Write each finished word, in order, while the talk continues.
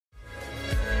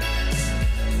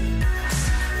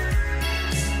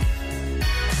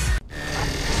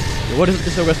What is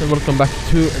this, guys, and welcome back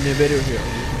to a new video here on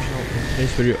YouTube channel. In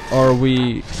today's video, are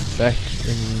we back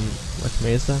in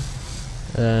Mesa,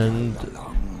 and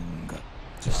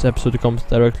this episode comes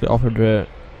directly after the.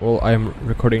 Well, I'm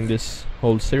recording this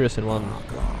whole series in one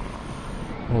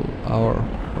whole hour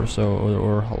or so,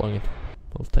 or how long it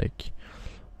will take.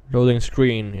 Loading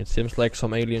screen. It seems like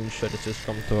some alien shit has just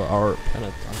come to our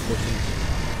planet. Unfortunately.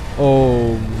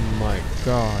 Oh my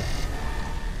god.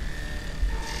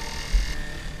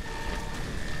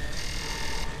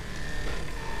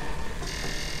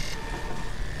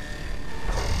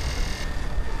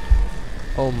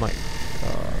 Oh my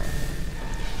god.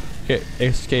 Okay,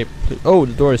 escape. Please. Oh,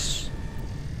 the door is.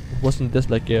 Wasn't this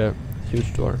like a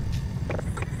huge door?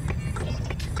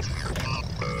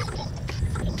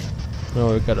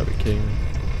 No, you gotta be kidding me.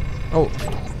 Oh.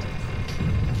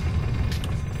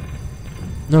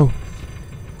 No.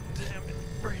 Damn it,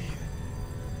 breathe.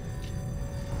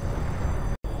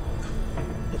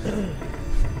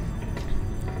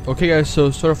 Okay, guys.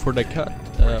 So sorry for the cut.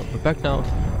 We're back now,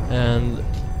 and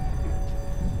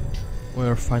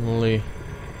we're finally.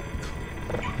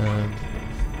 I'm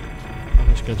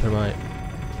just gonna turn my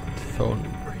phone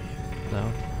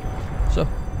down. So,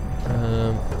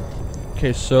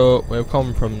 okay, so we have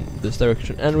come from this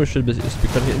direction, and we should be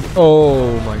cutting.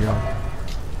 Oh my god!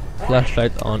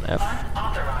 Flashlight on F.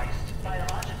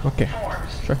 Okay,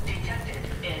 sure. So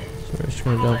we're just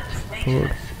gonna jump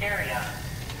forward.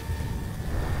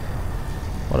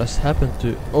 What has happened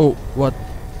to? Oh, what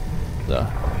the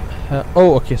hell?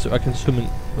 Oh, okay, so I can zoom in.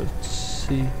 Let's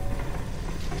see.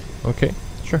 Okay,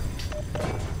 sure.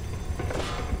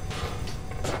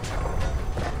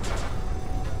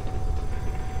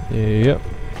 Yep.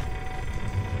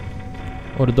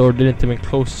 Oh, the door didn't even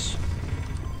close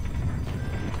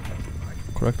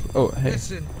correctly. Oh, hey.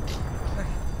 Listen,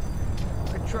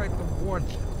 I tried to warn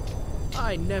you.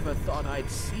 I never thought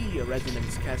I'd see a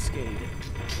resonance cascade,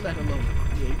 let alone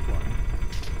create one.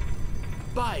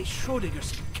 By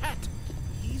Schrodinger's cat,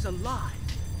 he's alive.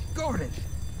 Gordon!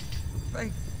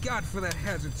 Thank God for that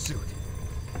hazard suit.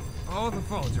 All the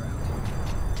phones are out.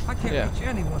 I can't reach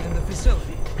anyone in the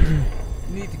facility.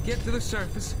 We need to get to the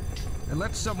surface and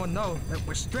let someone know that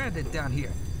we're stranded down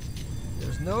here.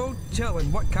 There's no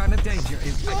telling what kind of danger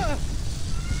is. My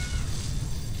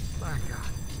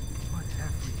God, what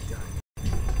have we done?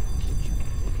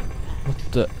 What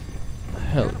the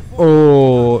hell?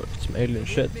 Oh, some alien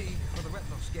shit.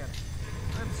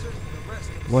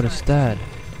 What is that?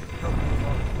 Oh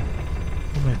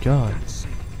my god.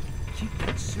 Keep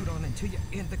that suit on until you're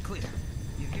in the clear.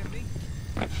 You hear me?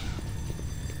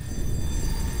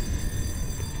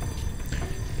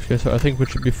 Okay, so I think we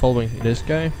should be following this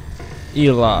guy.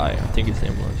 Eli, I think his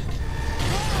name was.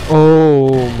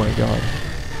 Oh my god.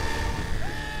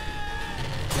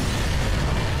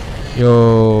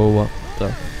 Yo, what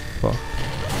the fuck?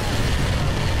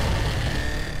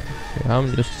 Okay,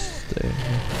 I'm just staying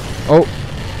here. Oh!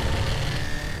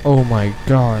 Oh my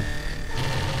god.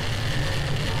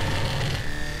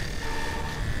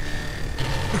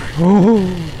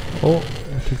 Oh,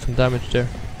 I took some damage there.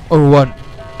 Oh, what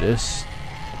is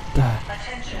that?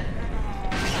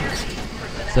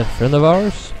 Is that a friend of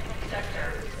ours?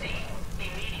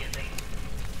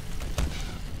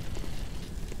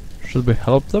 Should we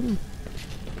help them?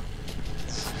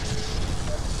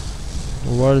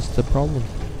 What is the problem?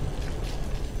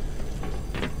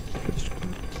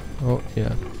 Oh,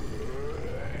 yeah.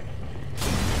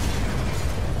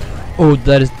 Oh,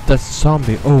 that's a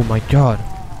zombie. Oh my god.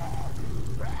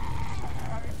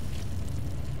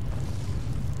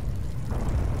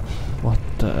 What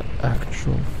the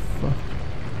actual fuck?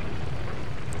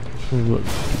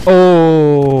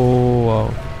 Oh wow.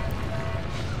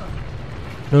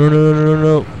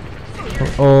 No.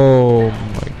 Oh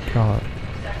my god.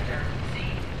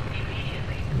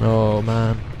 No,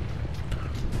 man.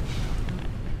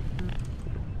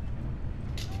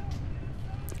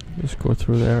 Just go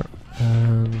through there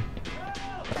and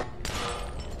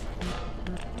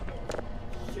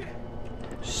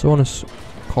someone is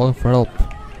calling for help.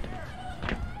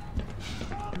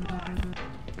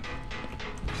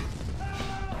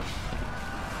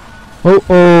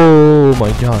 Oh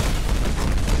my god.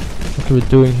 What are we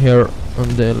doing here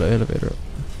on the elevator?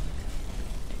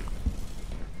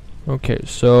 Okay,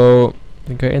 so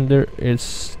the guy in there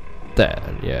is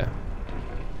dead, yeah.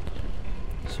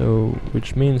 So,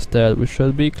 which means that we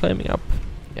should be climbing up.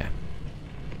 Yeah.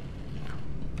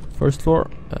 First floor,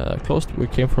 closed. We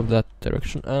came from that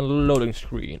direction, and loading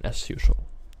screen as usual.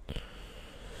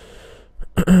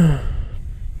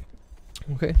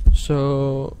 Okay,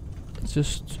 so let's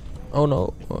just. Oh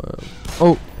no.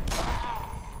 Oh.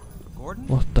 Gordon?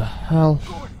 What the hell?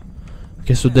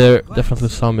 Okay, so there definitely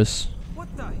zombies. What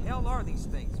the hell are these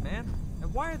things, man?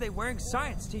 And why are they wearing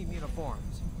science team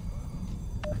uniforms?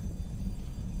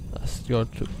 Let's go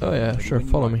to. Oh yeah, sure.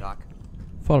 Follow me.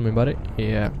 Follow me, buddy.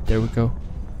 Yeah, there we go.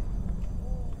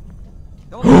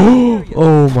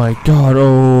 Oh my god!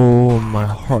 Oh, my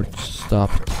heart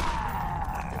stopped.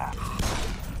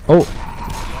 Oh,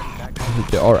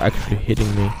 they are actually hitting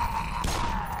me.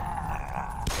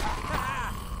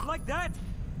 Like that?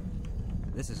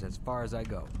 This is as far as I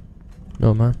go.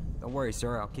 No, man. Don't worry,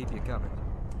 sir. I'll keep you covered.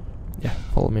 Yeah,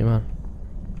 follow me, man.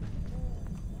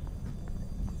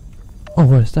 Oh,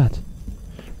 what is that?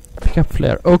 Pick up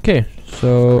flare. Okay,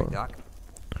 so Doc.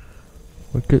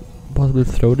 we could possibly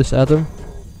throw this at them.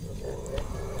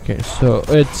 Okay, so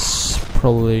it's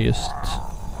probably just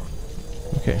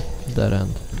okay. That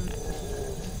end.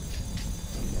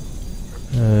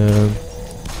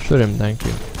 Shoot him, thank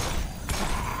you.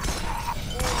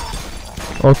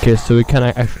 Okay, so we can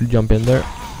actually jump in there.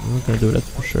 We're gonna do that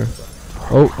for sure.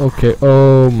 Oh, okay.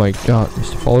 Oh my god,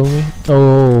 is he following me?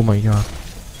 Oh my god.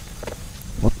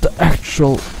 What the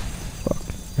actual fuck,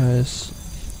 guys?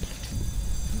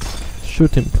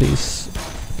 Shoot him, please.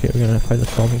 Okay, we're gonna find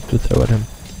something to throw at him.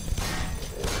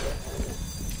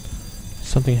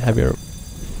 Something heavier.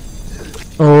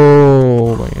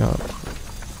 Oh my god.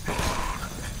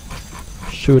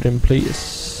 Shoot him,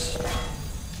 please.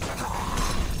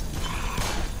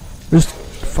 Just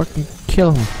fucking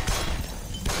kill him.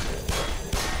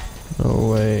 No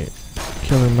way.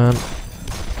 Kill him, man.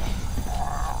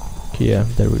 Okay, yeah,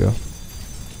 there we go.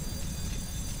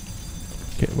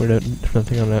 Okay, we're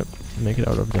definitely gonna make it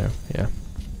out of there. Yeah.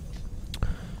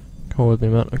 Come with me,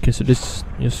 man. Okay, so this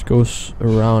just goes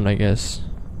around, I guess.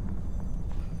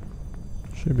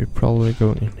 Should be probably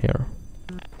going in here.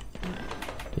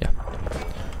 Yeah.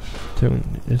 Turn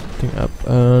this thing up,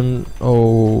 and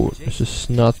oh, this is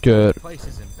not good. Place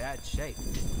is in bad shape.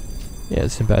 Yeah,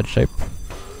 it's in bad shape.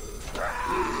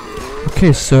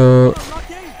 Okay, so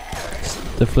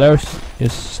the flare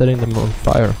is setting them on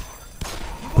fire,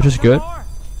 which is good.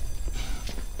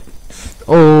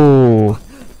 Oh,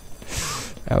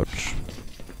 ouch.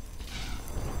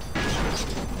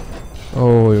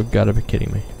 Oh, you gotta be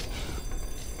kidding me.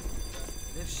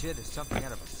 This shit is something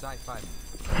out of a sci-fi.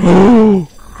 Oh,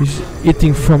 he's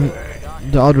eating from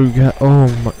the other guy. Oh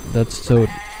my, that's really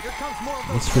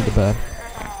bad.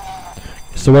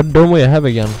 So what don't we have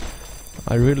again?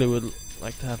 I really would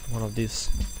like to have one of these.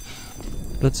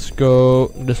 Let's go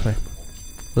this way.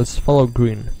 Let's follow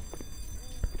green.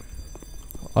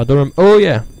 I don't oh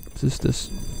yeah, this is this.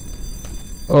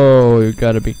 Oh, you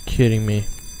gotta be kidding me.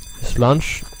 His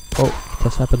lunch? Oh,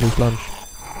 that's happened to his lunch.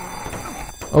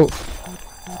 Oh.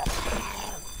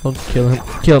 Don't kill him.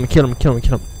 Kill him, kill him, kill him,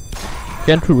 kill him.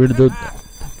 Can't we really do that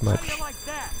much?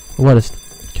 What is...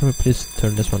 Can we please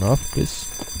turn this one off, please?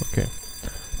 Okay.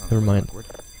 Never mind.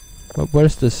 What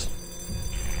is this?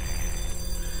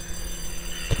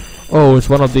 Oh, it's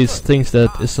one of these things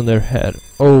that is on their head.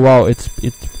 Oh wow, it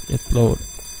blowed.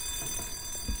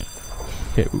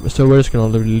 Okay, so we're just gonna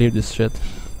leave this shit.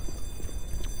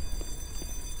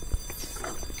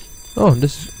 Oh,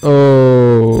 this is...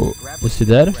 Oh... Is he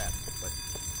dead?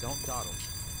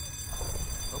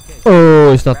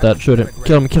 Oh, it's not that. Shoot him.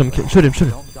 Kill him, kill him, kill him. Shoot him, shoot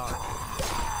him.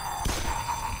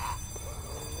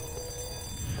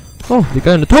 Oh, the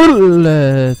guy in the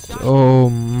toilet! Oh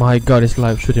my god, he's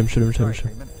alive. Shoot him, shoot him, shoot him, shoot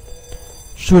him.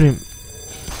 Shoot him.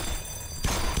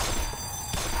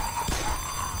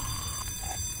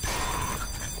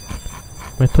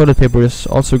 My toilet paper is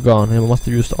also gone. I must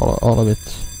have used all of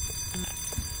it.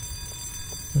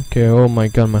 Okay, oh my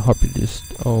god, my heartbeat is...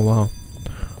 Oh wow.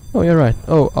 Oh, you're right.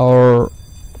 Oh, our...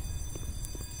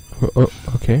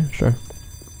 okay, sure.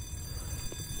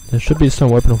 There should be some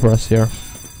weapon for us here.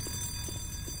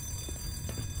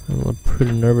 I'm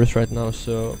pretty nervous right now,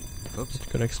 so... Oops.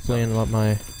 I'm gonna explain about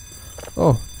my...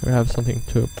 Oh, we have something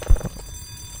to...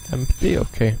 empty?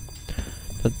 Okay.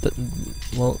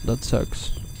 Well, that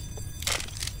sucks.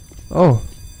 Oh!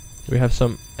 We have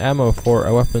some ammo for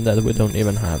a weapon that we don't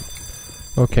even have.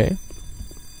 Okay.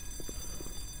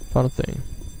 Fun thing.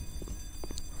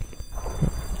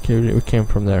 Okay, we came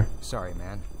from there. Sorry,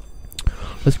 man.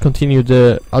 Let's continue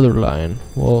the other line.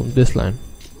 Well, this line.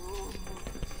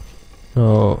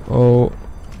 Oh, oh,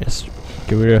 yes.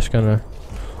 Okay, we're just gonna...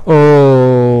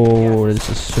 Oh, this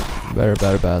is very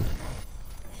bad.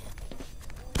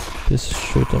 Just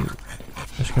shoot them.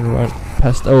 Just gonna run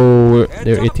past... Oh,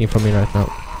 they're eating from me right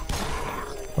now.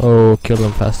 Oh, kill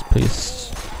them fast, please.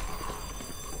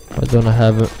 I don't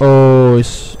have a... Oh,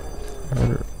 it's...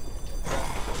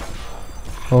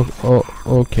 Oh,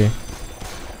 okay.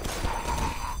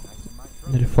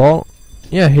 fall?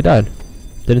 Yeah, he died.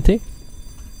 Didn't he?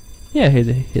 Yeah,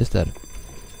 he's dead.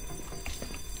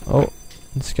 Oh,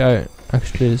 this guy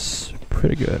actually is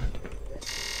pretty good.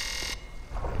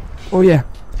 Oh yeah,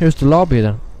 here's the lobby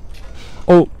then.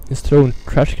 Oh, he's throwing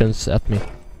trash cans at me.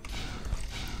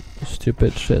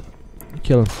 Stupid shit.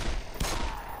 Kill him.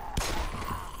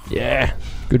 Yeah,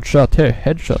 good shot here.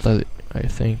 Headshot, I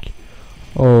think.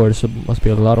 Oh, must be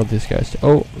a lot of these guys.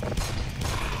 Oh,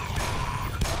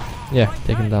 yeah,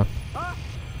 take him down.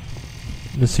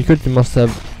 The security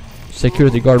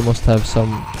guard must have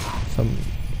some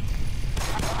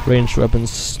ranged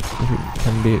weapons that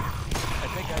can be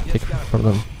taken from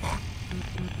them.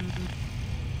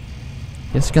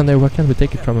 Yes, can they? Why can't we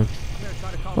take it from him?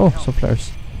 Oh, some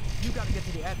flares. You gotta get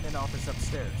to the admin office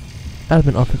upstairs.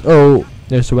 Admin office. Oh,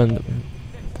 there's a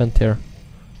vent here.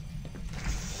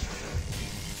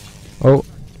 Oh,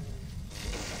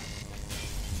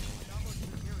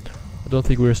 I don't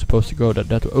think we're supposed to go that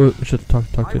way. Oh, we should talk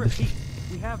to this guy.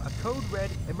 We have a code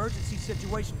red emergency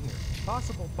situation here.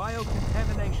 Possible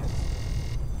biocontamination.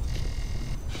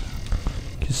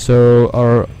 Okay, so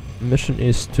our mission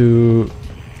is to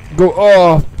go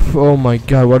off. Oh my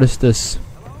god, what is this?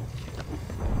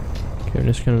 Okay, I'm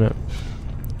just gonna.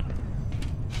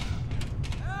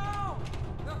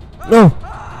 No!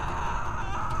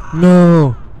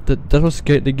 No! That was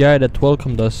the guy that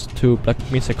welcomed us to Black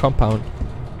Mesa compound.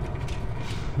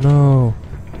 No.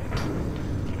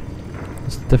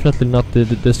 It's definitely not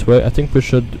this way. I think we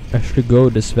should actually go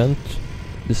this vent.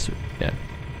 Yeah.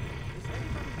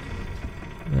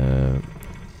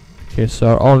 Okay, so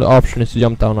our only option is to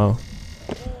jump down now.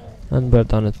 And we've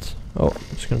done it. Oh,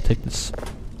 I'm just gonna take this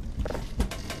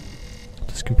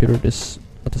computer,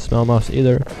 not the small mouse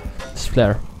either. This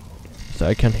flare. So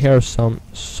I can hear some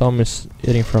is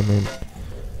eating from him.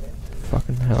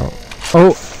 Fucking hell.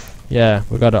 Oh! Yeah,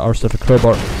 we got ourselves a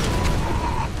crowbar.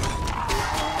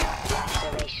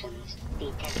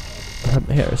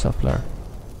 Here is a flare.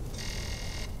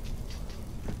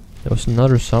 There was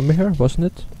another zombie here, wasn't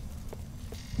it?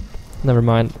 Never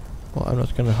mind. Well, I'm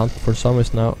not gonna hunt for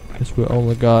zombies now, because we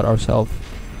only got ourselves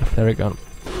a flare gun.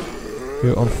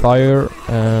 We're on fire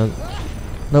and...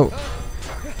 No!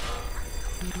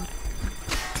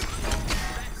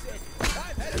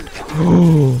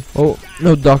 Oh,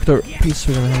 no, doctor, please,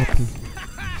 we're gonna help him.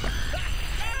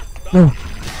 No.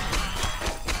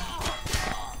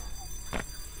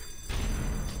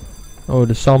 Oh,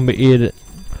 the zombie ate it.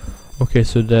 Okay,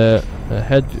 so the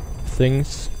head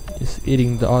things is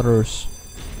eating the others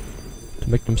to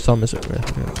make them zombies.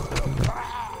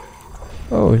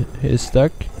 Oh, he's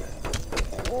stuck.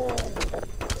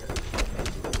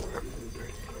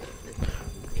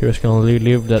 Okay, we're just gonna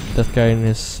leave that guy in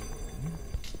his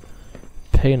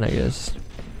pain, I guess.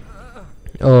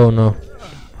 Oh no.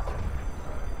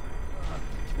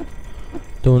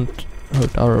 Don't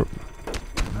hurt our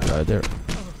guy there.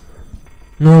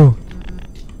 No!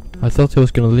 I thought he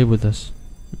was gonna live with us.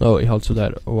 No, he also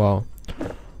died. Oh, wow.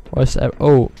 Why is that?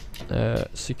 Oh,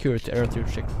 security error through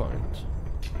checkpoint.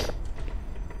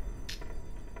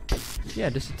 Yeah,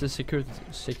 this is the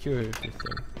security thing.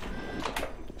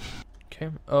 Okay.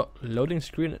 Oh, loading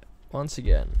screen once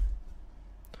again.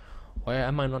 Why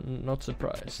am I not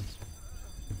surprised?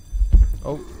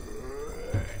 Oh.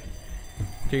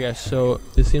 Okay guys, so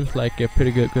this seems like a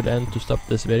pretty good end to stop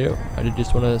this video. I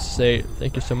just want to say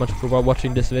thank you so much for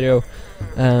watching this video,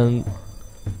 and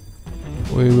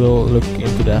we will look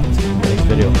into that in the next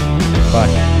video.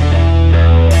 Bye.